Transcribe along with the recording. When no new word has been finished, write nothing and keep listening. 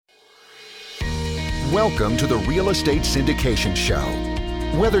Welcome to the Real Estate Syndication Show.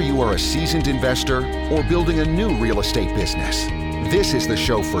 Whether you are a seasoned investor or building a new real estate business, this is the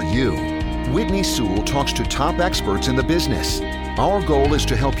show for you. Whitney Sewell talks to top experts in the business. Our goal is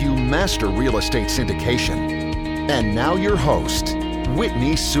to help you master real estate syndication. And now your host,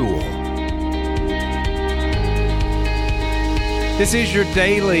 Whitney Sewell. This is your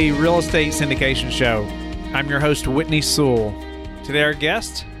daily real estate syndication show. I'm your host, Whitney Sewell. Today our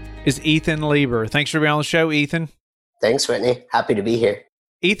guest is Ethan Lieber. Thanks for being on the show, Ethan. Thanks, Whitney. Happy to be here.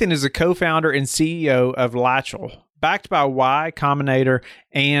 Ethan is a co-founder and CEO of Latchel. Backed by Y Combinator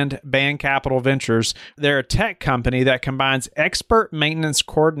and Band Capital Ventures, they're a tech company that combines expert maintenance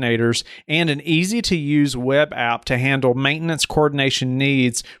coordinators and an easy-to-use web app to handle maintenance coordination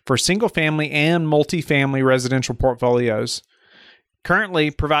needs for single-family and multifamily residential portfolios. Currently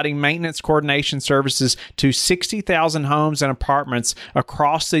providing maintenance coordination services to 60,000 homes and apartments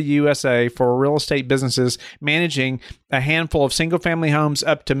across the USA for real estate businesses, managing a handful of single-family homes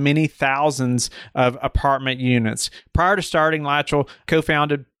up to many thousands of apartment units. Prior to starting, Latchel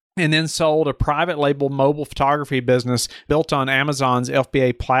co-founded and then sold a private label mobile photography business built on Amazon's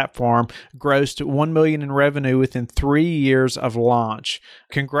FBA platform, grossed $1 million in revenue within 3 years of launch.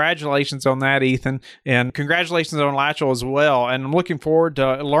 Congratulations on that, Ethan, and congratulations on Latchel as well. And I'm looking forward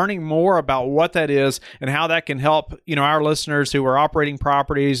to learning more about what that is and how that can help, our listeners who are operating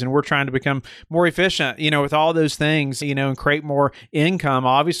properties, and we're trying to become more efficient, with all those things, and create more income,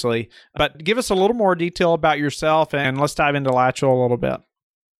 obviously. But give us a little more detail about yourself, and let's dive into Latchel a little bit.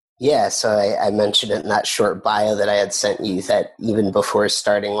 Yeah, so I mentioned it in that short bio that I had sent you that even before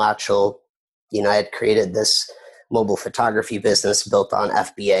starting Latchel, I had created this mobile photography business built on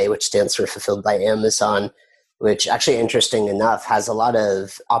FBA, which stands for Fulfilled by Amazon, which actually, interesting enough, has a lot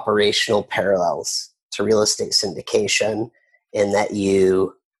of operational parallels to real estate syndication in that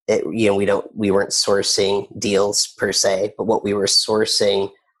we weren't sourcing deals per se, but what we were sourcing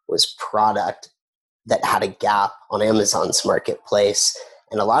was product that had a gap on Amazon's marketplace.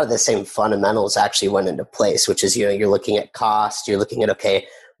 And a lot of the same fundamentals actually went into place, which is, you're looking at cost, you're looking at, okay,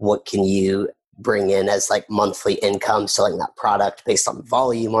 what can you bring in as like monthly income selling that product based on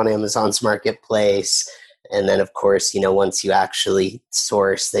volume on Amazon's marketplace. And then of course, once you actually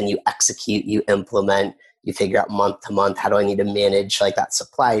source, then you execute, you implement, you figure out month to month, how do I need to manage like that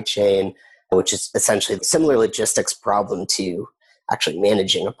supply chain, which is essentially a similar logistics problem to actually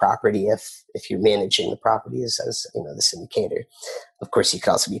managing a property if you're managing the property as the syndicator. Of course, you could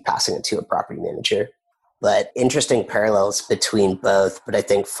also be passing it to a property manager. But interesting parallels between both. But I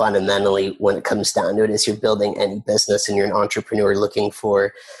think fundamentally, when it comes down to it, is you're building any business and you're an entrepreneur looking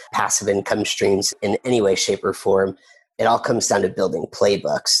for passive income streams in any way, shape, or form. It all comes down to building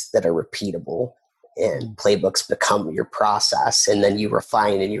playbooks that are repeatable. And playbooks become your process. And then you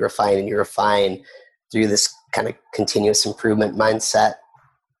refine and you refine and you refine through this kind of continuous improvement mindset.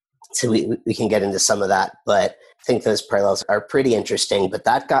 So we can get into some of that, but I think those parallels are pretty interesting. But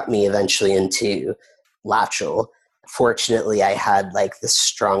that got me eventually into Latchel. Fortunately, I had like this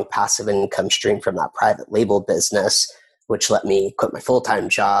strong passive income stream from that private label business, which let me quit my full-time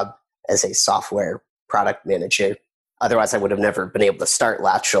job as a software product manager. Otherwise, I would have never been able to start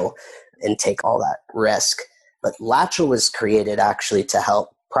Latchel and take all that risk. But Latchel was created actually to help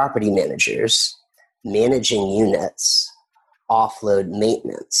property managers managing units offload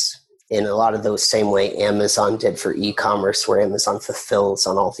maintenance in a lot of those same way Amazon did for e-commerce, where Amazon fulfills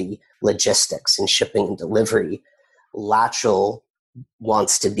on all the logistics and shipping and delivery. Latchel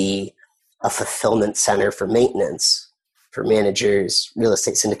wants to be a fulfillment center for maintenance for managers, real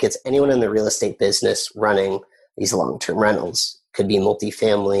estate syndicates, anyone in the real estate business running these long-term rentals. Could be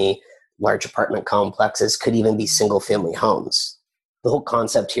multifamily, large apartment complexes, could even be single-family homes. The whole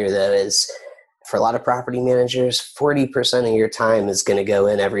concept here, though, is for a lot of property managers, 40% of your time is going to go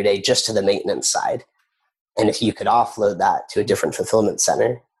in every day just to the maintenance side. And if you could offload that to a different fulfillment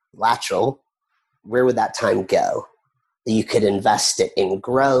center, Latchel, where would that time go? You could invest it in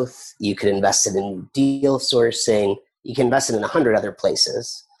growth. You could invest it in deal sourcing. You can invest it in 100 other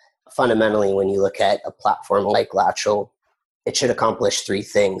places. Fundamentally, when you look at a platform like Latchel, it should accomplish 3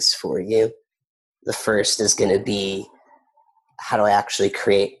 things for you. The first is going to be, how do I actually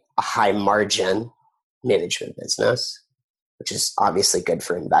create a high margin management business, which is obviously good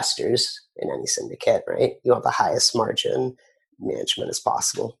for investors in any syndicate, right? You want the highest margin management as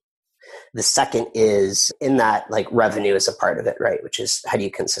possible. The second is in that, like, revenue is a part of it, right? Which is, how do you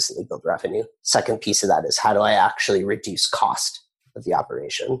consistently build revenue? Second piece of that is, how do I actually reduce cost of the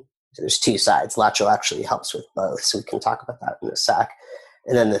operation? So there's 2 sides. Latchel actually helps with both. So we can talk about that in a sec.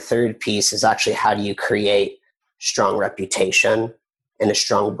 And then the third piece is actually, how do you create strong reputation and a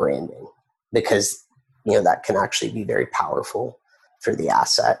strong branding? Because that can actually be very powerful for the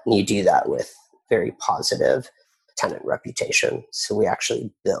asset. And you do that with very positive tenant reputation. So we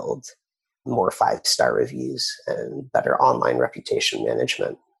actually build more 5-star reviews and better online reputation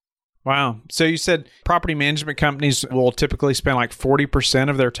management. Wow. So you said property management companies will typically spend like 40%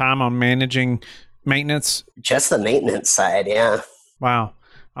 of their time on managing maintenance? Just the maintenance side, yeah. Wow.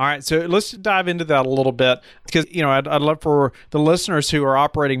 All right. So let's dive into that a little bit because, I'd love for the listeners who are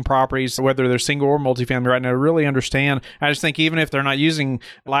operating properties, whether they're single or multifamily right now, to really understand. I just think even if they're not using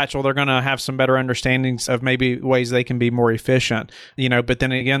Latchel, they're going to have some better understandings of maybe ways they can be more efficient, but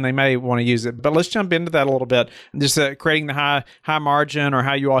then again, they may want to use it. But let's jump into that a little bit. Just creating the high margin or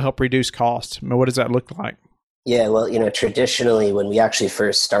how you all help reduce costs. I mean, what does that look like? Yeah, well, traditionally when we actually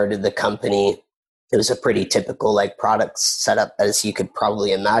first started the company, it was a pretty typical product setup, as you could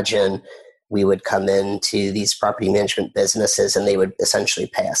probably imagine. We would come into these property management businesses and they would essentially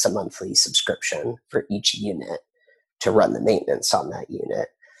pay us a monthly subscription for each unit to run the maintenance on that unit.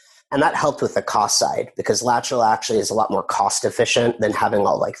 And that helped with the cost side because Latchel actually is a lot more cost efficient than having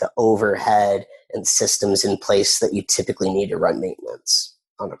all the overhead and systems in place that you typically need to run maintenance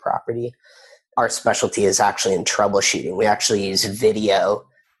on a property. Our specialty is actually in troubleshooting. We actually use video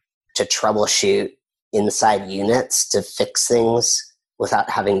to troubleshoot inside units to fix things without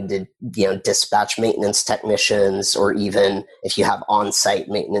having to dispatch maintenance technicians, or even if you have on-site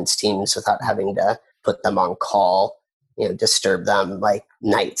maintenance teams, without having to put them on call, disturb them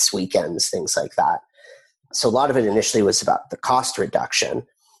nights, weekends, things like that. So a lot of it initially was about the cost reduction.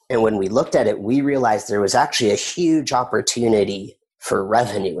 And when we looked at it, we realized there was actually a huge opportunity for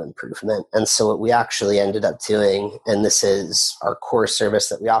revenue improvement. And so what we actually ended up doing, and this is our core service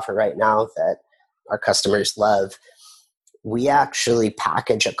that we offer right now that our customers love, we actually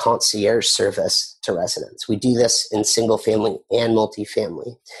package a concierge service to residents. We do this in single family and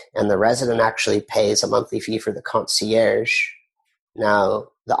multifamily. And the resident actually pays a monthly fee for the concierge. Now,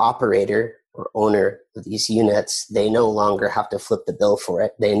 the operator or owner of these units, they no longer have to flip the bill for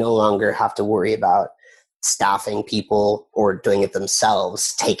it. They no longer have to worry about staffing people or doing it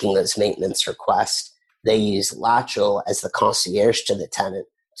themselves, taking those maintenance requests. They use Latchel as the concierge to the tenant,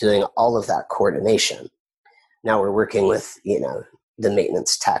 doing all of that coordination. Now we're working with, the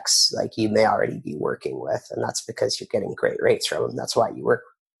maintenance techs like you may already be working with, and that's because you're getting great rates from them. That's why you work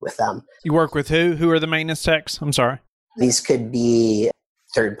with them. You work with who? Who are the maintenance techs? I'm sorry. These could be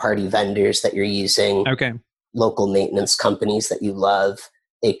third-party vendors that you're using. Okay. Local maintenance companies that you love.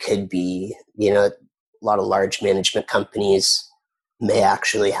 It could be, a lot of large management companies may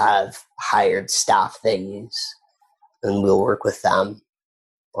actually have hired staff they use, and we'll work with them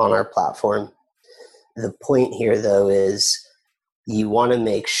on our platform. The point here, though, is you want to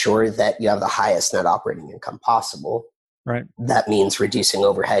make sure that you have the highest net operating income possible. Right. That means reducing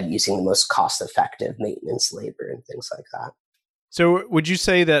overhead, using the most cost-effective maintenance labor and things like that. So would you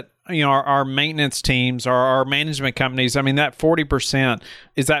say that, our maintenance teams or our management companies, that 40%,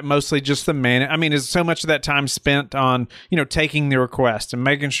 is that mostly just the is so much of that time spent on, taking the request and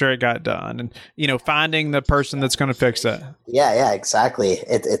making sure it got done and, finding the person that's going to fix it? Yeah, exactly.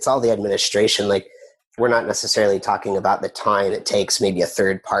 It's all the administration. We're not necessarily talking about the time it takes maybe a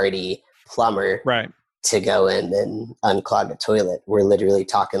third-party plumber to go in and unclog a toilet. We're literally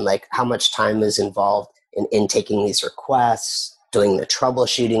talking how much time is involved in taking these requests, doing the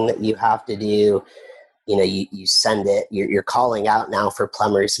troubleshooting that you have to do. You send it, you're calling out now for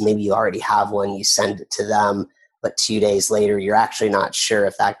plumbers. Maybe you already have one, you send it to them, but 2 days later, you're actually not sure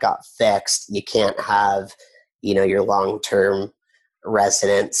if that got fixed. You can't have, your long-term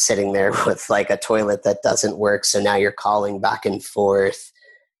resident sitting there with a toilet that doesn't work. So now you're calling back and forth,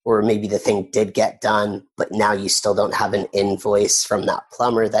 or maybe the thing did get done, but now you still don't have an invoice from that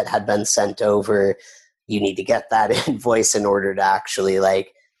plumber that had been sent over. You need to get that invoice in order to actually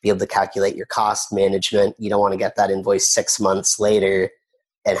be able to calculate your cost management. You don't want to get that invoice 6 months later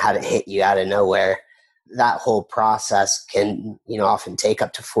and have it hit you out of nowhere. That whole process can, often take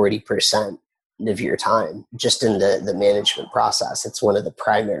up to 40% of your time just in the management process. It's one of the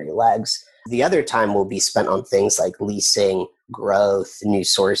primary legs. The other time will be spent on things like leasing, growth, new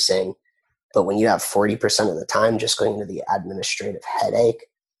sourcing. But when you have 40% of the time just going into the administrative headache,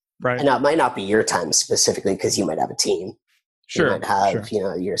 right? And now it might not be your time specifically because you might have a team. Sure. You might have,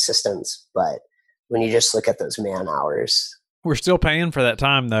 your assistants. But when you just look at those man hours. We're still paying for that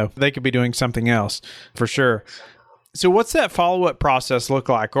time, though. They could be doing something else for sure. So what's that follow-up process look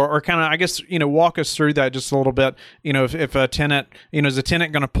like? Or kind of, I guess, walk us through that just a little bit. If a tenant, is a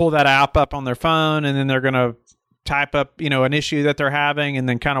tenant going to pull that app up on their phone and then they're going to type up, an issue that they're having, and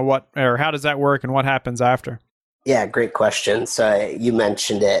then kind of how does that work and what happens after? Yeah, great question. So you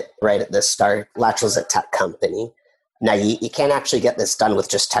mentioned it right at the start. Latchel's a tech company. Now, you can't actually get this done with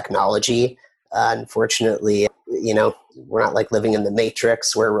just technology. Unfortunately, we're not like living in the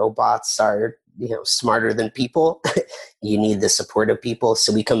Matrix where robots are, smarter than people. You need the support of people.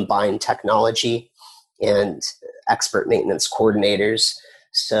 So we combine technology and expert maintenance coordinators.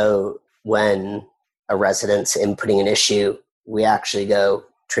 So when a resident's inputting an issue, we actually go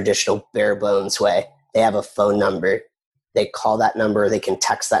traditional bare bones way. They have a phone number. They call that number. They can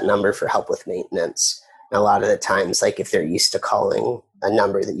text that number for help with maintenance. And a lot of the times, like if they're used to calling a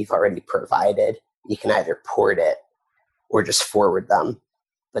number that you've already provided, you can either port it or just forward them.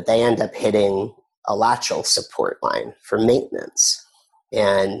 But they end up hitting a Latchel support line for maintenance.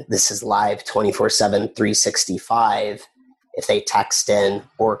 And this is live 24/7, 365. If they text in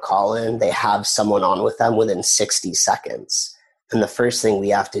or call in, they have someone on with them within 60 seconds. And the first thing we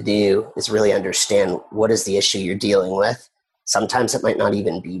have to do is really understand what is the issue you're dealing with. Sometimes it might not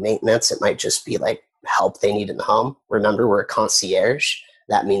even be maintenance. It might just be like help they need in the home. Remember, we're a concierge.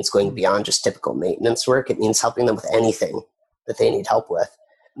 That means going beyond just typical maintenance work. It means helping them with anything that they need help with.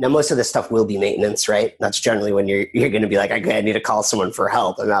 Now, most of this stuff will be maintenance, right? That's generally when you're going to be like, okay, I need to call someone for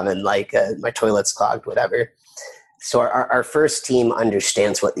help. I'm having like my toilet's clogged, whatever. So our first team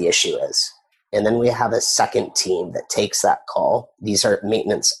understands what the issue is. And then we have a second team that takes that call. These are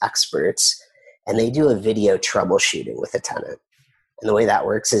maintenance experts, and they do a video troubleshooting with a tenant. And the way that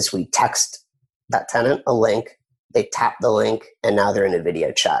works is we text that tenant a link, they tap the link, and now they're in a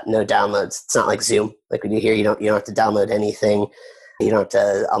video chat. No downloads. It's not like Zoom. Like we do here, you don't have to download anything. You don't have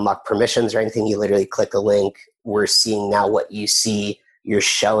to unlock permissions or anything. You literally click a link. We're seeing now what you see. You're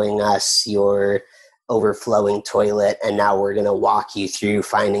showing us your overflowing toilet, and now we're going to walk you through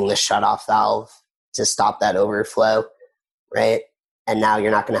finding the shutoff valve to stop that overflow, right? And now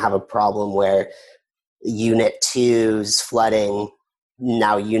you're not going to have a problem where unit 2's flooding.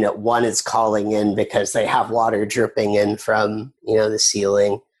 Now unit 1 is calling in because they have water dripping in from, the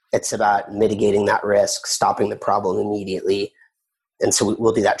ceiling. It's about mitigating that risk, stopping the problem immediately. And so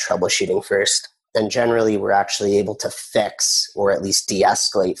we'll do that troubleshooting first. And generally, we're actually able to fix or at least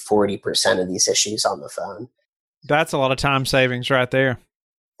de-escalate 40% of these issues on the phone. That's a lot of time savings right there.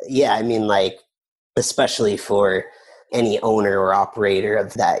 Yeah, I mean, like, especially for any owner or operator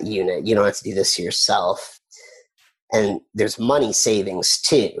of that unit, you don't have to do this yourself. And there's money savings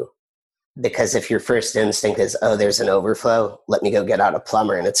too, because if your first instinct is, oh, there's an overflow, let me go get out a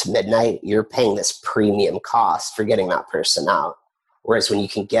plumber and it's midnight, you're paying this premium cost for getting that person out. Whereas when you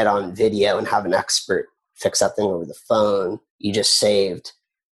can get on video and have an expert fix that thing over the phone, you just saved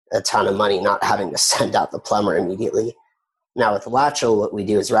a ton of money not having to send out the plumber immediately. Now with Latchel, what we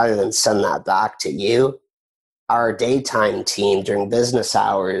do is rather than send that back to you, our daytime team during business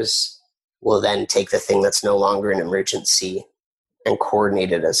hours will then take the thing that's no longer an emergency and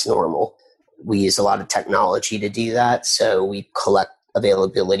coordinate it as normal. We use a lot of technology to do that. So we collect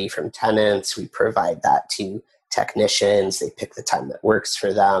availability from tenants. We provide that to technicians. They pick the time that works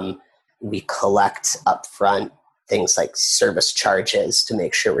for them. We collect upfront things like service charges to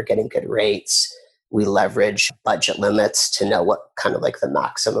make sure we're getting good rates. We leverage budget limits to know what kind of like the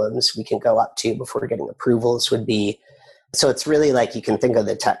maximums we can go up to before getting approvals would be. So it's really like you can think of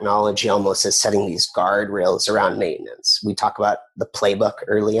the technology almost as setting these guardrails around maintenance. We talk about the playbook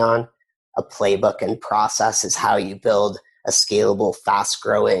early on. A playbook and process is how you build a scalable,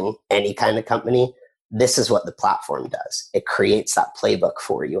 fast-growing, any kind of company. This is what the platform does. It creates that playbook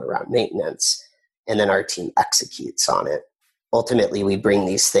for you around maintenance, and then our team executes on it. Ultimately, we bring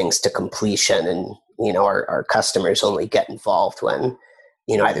these things to completion, and our customers only get involved when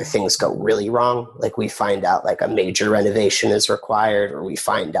either things go really wrong, like we find out like a major renovation is required, or we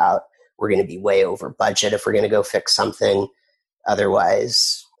find out we're going to be way over budget if we're going to go fix something.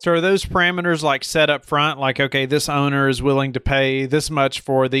 Otherwise. So are those parameters like set up front? Like, okay, this owner is willing to pay this much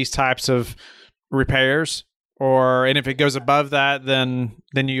for these types of repairs, and if it goes above that, then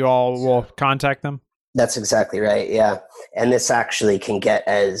you all will contact them? That's exactly right. Yeah. And this actually can get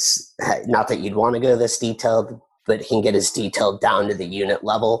as, not that you'd want to go this detailed, but it can get as detailed down to the unit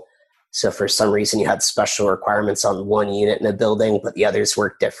level. So for some reason you had special requirements on one unit in a building, but the others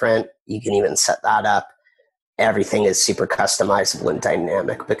work different. You can even set that up. Everything is super customizable and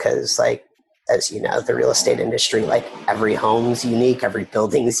dynamic because, like, as you know, the real estate industry, like every home's unique, every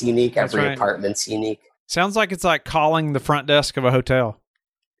building's unique, every apartment's unique. Sounds like it's like calling the front desk of a hotel.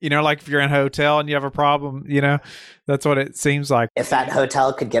 Like if you're in a hotel and you have a problem, that's what it seems like. If that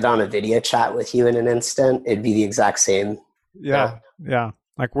hotel could get on a video chat with you in an instant, it'd be the exact same. Yeah.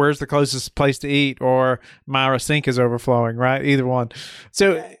 Like, where's the closest place to eat, or my sink is overflowing, right? Either one.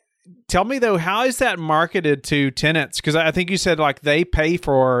 So Tell me though, how is that marketed to tenants? Because I think you said like they pay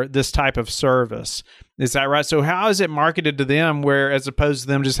for this type of service. Is that right? So how is it marketed to them where as opposed to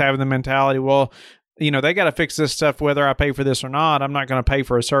them just having the mentality, well, they got to fix this stuff whether I pay for this or not. I'm not going to pay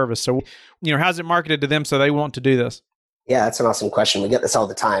for a service. So, how's it marketed to them so they want to do this? Yeah, that's an awesome question. We get this all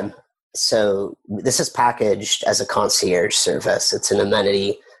the time. So this is packaged as a concierge service. It's an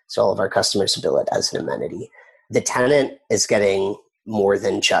amenity. So all of our customers bill it as an amenity. The tenant is getting more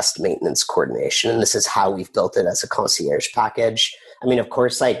than just maintenance coordination. And this is how we've built it as a concierge package. I mean, of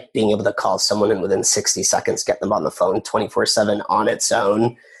course, like being able to call someone and within 60 seconds, get them on the phone 24/7 on its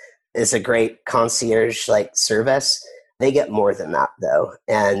own is a great concierge like service. They get more than that though.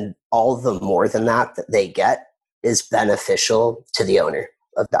 And all the more than that they get is beneficial to the owner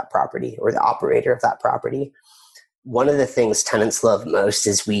of that property or the operator of that property. One of the things tenants love most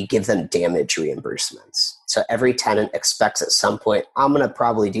is we give them damage reimbursements. So every tenant expects at some point, I'm going to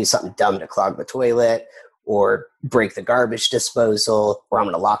probably do something dumb to clog the toilet or break the garbage disposal, or I'm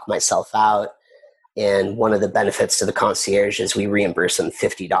going to lock myself out. And one of the benefits to the concierge is we reimburse them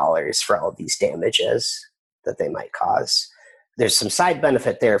 $50 for all of these damages that they might cause. There's some side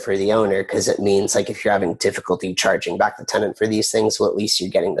benefit there for the owner because it means like if you're having difficulty charging back the tenant for these things, well, at least you're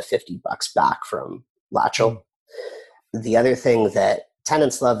getting the $50 back from Latchel. The other thing that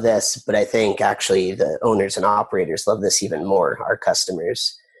tenants love this, but I think actually the owners and operators love this even more, our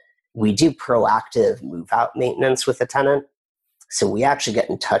customers. We do proactive move out maintenance with a tenant. So we actually get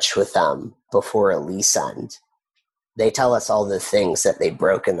in touch with them before a lease end. They tell us all the things that they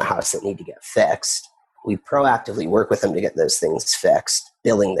broke in the house that need to get fixed. We proactively work with them to get those things fixed,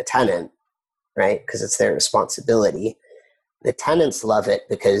 billing the tenant, right? Because it's their responsibility. The tenants love it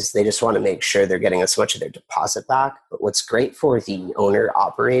because they just want to make sure they're getting as much of their deposit back. But what's great for the owner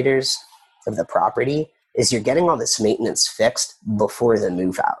operators of the property is you're getting all this maintenance fixed before the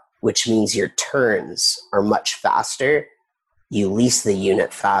move out, which means your turns are much faster. You lease the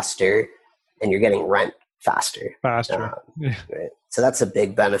unit faster and you're getting rent faster. Right? So that's a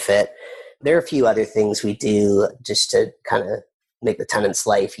big benefit. There are a few other things we do just to kind of make the tenant's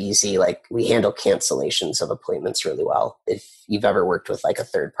life easy. Like we handle cancellations of appointments really well. If you've ever worked with like a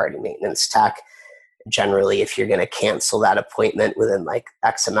third-party maintenance tech, generally if you're going to cancel that appointment within like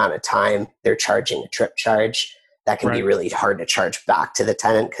X amount of time, they're charging a trip charge. That can be really hard to charge back to the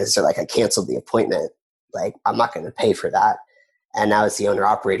tenant because they're like, I canceled the appointment. Like I'm not going to pay for that. And now as the owner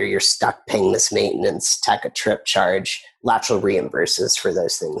operator, you're stuck paying this maintenance tech a trip charge. Latchel reimburses for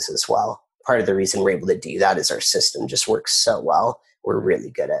those things as well. Part of the reason we're able to do that is our system just works so well. We're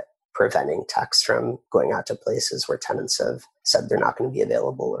really good at preventing techs from going out to places where tenants have said they're not going to be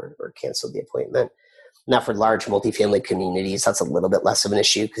available or canceled the appointment. Now for large multifamily communities, that's a little bit less of an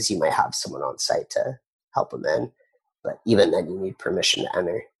issue because you might have someone on site to help them in. But even then you need permission to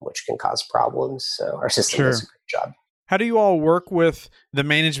enter, which can cause problems. So our system does a great job. How do you all work with the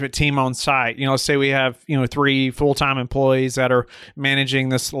management team on site? Let's say we have, 3 full-time employees that are managing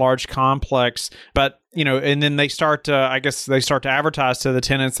this large complex, but, and then they start to advertise to the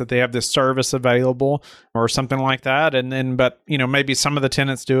tenants that they have this service available or something like that. And then, but, maybe some of the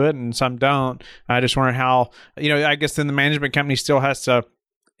tenants do it and some don't. I just wonder how, I guess then the management company still has to,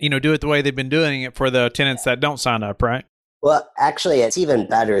 do it the way they've been doing it for the tenants that don't sign up, right? Well, actually, it's even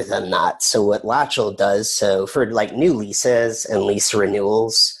better than that. So what Latchel does, so for like new leases and lease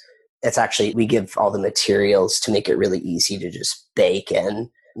renewals, it's actually, we give all the materials to make it really easy to just bake in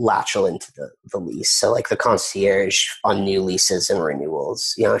Latchel into the lease. So like the concierge on new leases and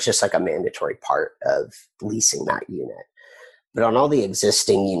renewals, it's just like a mandatory part of leasing that unit. But on all the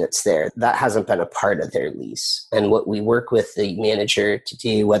existing units there, that hasn't been a part of their lease. And what we work with the manager to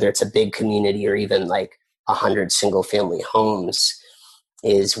do, whether it's a big community or even like 100 single family homes,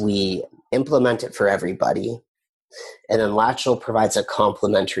 is we implement it for everybody. And then Latchel provides a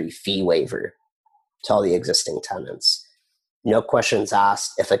complimentary fee waiver to all the existing tenants. No questions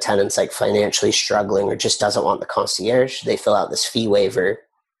asked. If a tenant's like financially struggling or just doesn't want the concierge, they fill out this fee waiver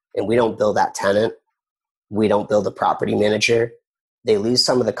and we don't bill that tenant. We don't bill the property manager. They lose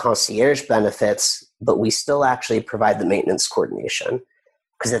some of the concierge benefits, but we still actually provide the maintenance coordination.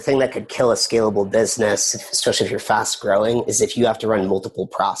 Because the thing that could kill a scalable business, especially if you're fast growing, is if you have to run multiple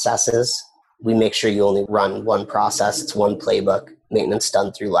processes. We make sure you only run one process. It's one playbook, maintenance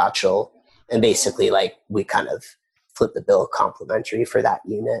done through Latchel. And basically, like, we kind of flip the bill complimentary for that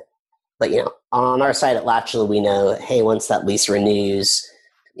unit. But, on our side at Latchel, we know, hey, once that lease renews,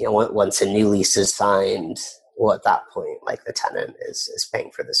 once a new lease is signed, well, at that point, like the tenant is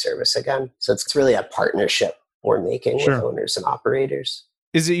paying for the service again. So it's really a partnership we're making with owners and operators.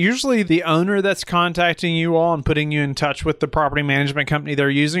 Is it usually the owner that's contacting you all and putting you in touch with the property management company they're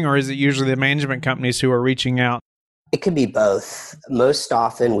using, or is it usually the management companies who are reaching out? It could be both. Most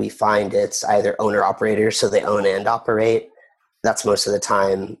often we find it's either owner operators, so they own and operate. That's most of the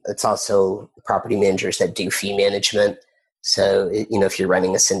time. It's also property managers that do fee management. So, if you're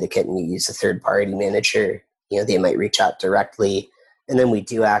running a syndicate and you use a third party manager, they might reach out directly. And then we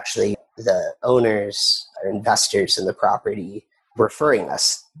do actually, the owners or investors in the property referring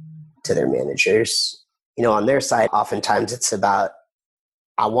us to their managers. On their side, oftentimes it's about,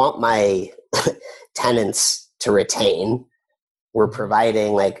 I want my tenants to retain. We're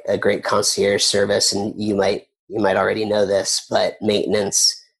providing like a great concierge service, and you might already know this, but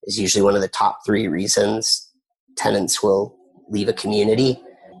maintenance is usually one of the top 3 reasons tenants will leave a community.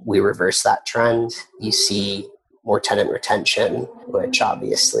 We reverse that trend. You see more tenant retention, which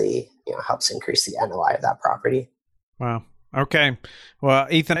obviously helps increase the NOI of that property. Wow. Okay. Well,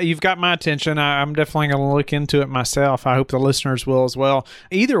 Ethan, you've got my attention. I'm definitely going to look into it myself. I hope the listeners will as well.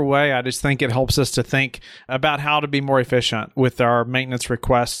 Either way, I just think it helps us to think about how to be more efficient with our maintenance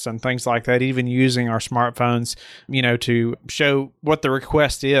requests and things like that, even using our smartphones, to show what the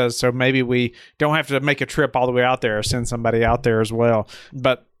request is. So maybe we don't have to make a trip all the way out there or send somebody out there as well.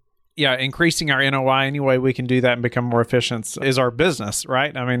 But yeah, increasing our NOI any way we can do that and become more efficient is our business,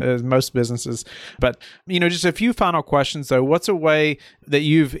 right? I mean, as most businesses. But, just a few final questions, though. What's a way that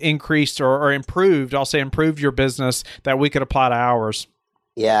you've increased or improved, I'll say improved your business that we could apply to ours?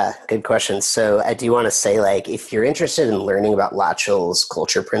 Yeah, good question. So I do want to say, if you're interested in learning about Latchel's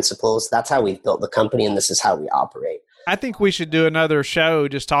culture principles, that's how we've built the company, and this is how we operate. I think we should do another show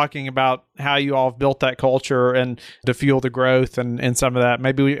just talking about how you all have built that culture and to fuel the growth and some of that.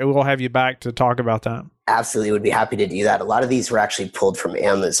 Maybe we'll have you back to talk about that. Absolutely. Would be happy to do that. A lot of these were actually pulled from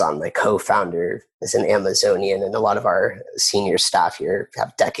Amazon. My co-founder is an Amazonian, and a lot of our senior staff here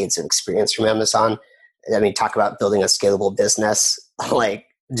have decades of experience from Amazon. I mean, talk about building a scalable business,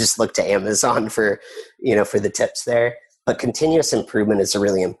 just look to Amazon for the tips there. But continuous improvement is a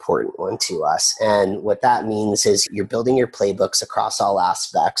really important one to us. And what that means is you're building your playbooks across all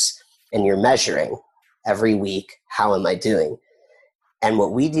aspects, and you're measuring every week, how am I doing? And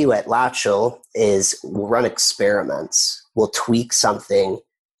what we do at Latchel is we'll run experiments. We'll tweak something,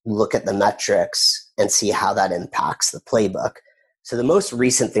 look at the metrics, and see how that impacts the playbook. So the most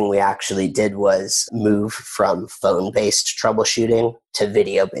recent thing we actually did was move from phone-based troubleshooting to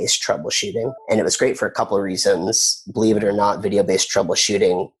video-based troubleshooting. And it was great for a couple of reasons. Believe it or not, video-based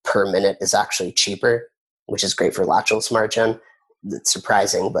troubleshooting per minute is actually cheaper, which is great for Latchel's margin. It's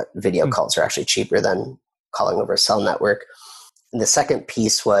surprising, but video calls are actually cheaper than calling over a cell network. And the second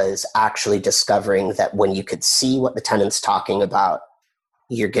piece was actually discovering that when you could see what the tenant's talking about,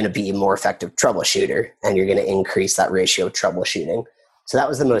 you're going to be a more effective troubleshooter, and you're going to increase that ratio of troubleshooting. So that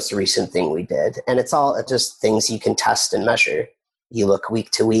was the most recent thing we did. And it's all just things you can test and measure. You look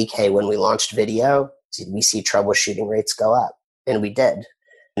week to week, hey, when we launched video, did we see troubleshooting rates go up? And we did.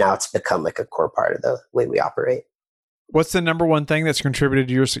 Now it's become like a core part of the way we operate. What's the number one thing that's contributed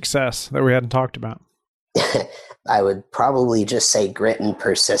to your success that we hadn't talked about? I would probably just say grit and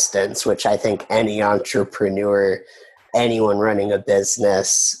persistence, which I think any entrepreneur, anyone running a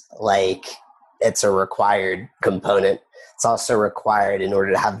business, it's a required component. It's also required in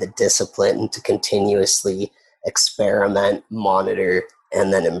order to have the discipline to continuously experiment, monitor,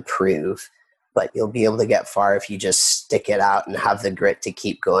 and then improve. But you'll be able to get far if you just stick it out and have the grit to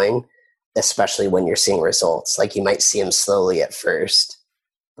keep going, especially when you're seeing results. You might see them slowly at first,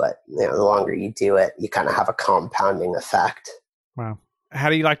 but the longer you do it, you kind of have a compounding effect. Wow. How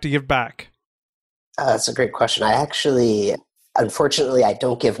do you like to give back? That's a great question. Unfortunately, I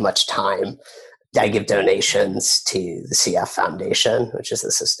don't give much time. I give donations to the CF Foundation, which is the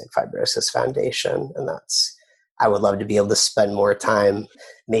Cystic Fibrosis Foundation. And I would love to be able to spend more time.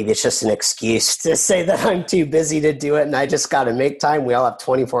 Maybe it's just an excuse to say that I'm too busy to do it and I just got to make time. We all have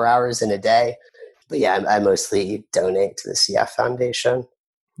 24 hours in a day. But yeah, I mostly donate to the CF Foundation.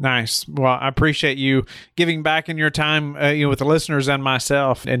 Nice. Well, I appreciate you giving back in your time, with the listeners and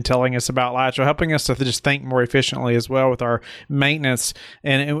myself, and telling us about Latchel, helping us to just think more efficiently as well with our maintenance.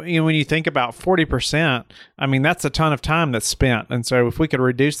 And when you think about 40%, I mean, that's a ton of time that's spent. And so if we could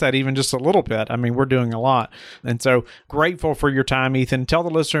reduce that even just a little bit, I mean, we're doing a lot. And so grateful for your time, Ethan. Tell the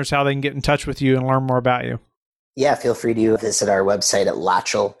listeners how they can get in touch with you and learn more about you. Yeah, feel free to visit our website at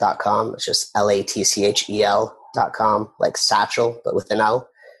latchel.com. It's just LATCHEL.com, like satchel, but with an L.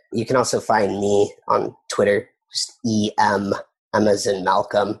 You can also find me on Twitter, just EM, as in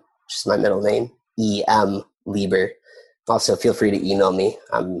Malcolm, which is my middle name, EM Lieber. Also, feel free to email me.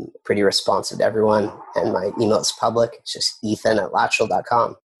 I'm pretty responsive to everyone, and my email is public. It's just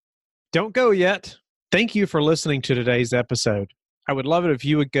ethan@latchel.com. Don't go yet. Thank you for listening to today's episode. I would love it if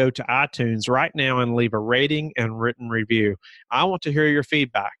you would go to iTunes right now and leave a rating and written review. I want to hear your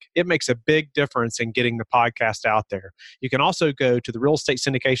feedback. It makes a big difference in getting the podcast out there. You can also go to the Real Estate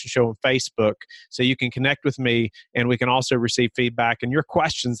Syndication Show on Facebook so you can connect with me, and we can also receive feedback and your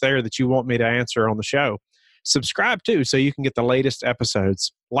questions there that you want me to answer on the show. Subscribe too so you can get the latest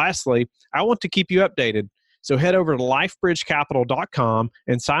episodes. Lastly, I want to keep you updated. So head over to lifebridgecapital.com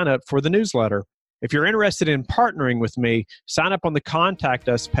and sign up for the newsletter. If you're interested in partnering with me, sign up on the Contact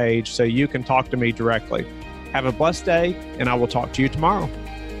Us page so you can talk to me directly. Have a blessed day, and I will talk to you tomorrow.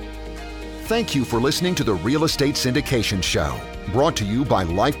 Thank you for listening to the Real Estate Syndication Show, brought to you by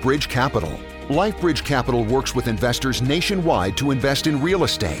LifeBridge Capital. LifeBridge Capital works with investors nationwide to invest in real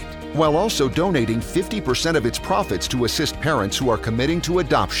estate, while also donating 50% of its profits to assist parents who are committing to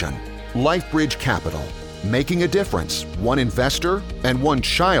adoption. LifeBridge Capital, making a difference, one investor and one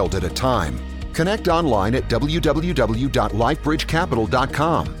child at a time. Connect online at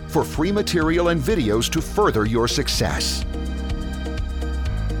www.lifebridgecapital.com for free material and videos to further your success.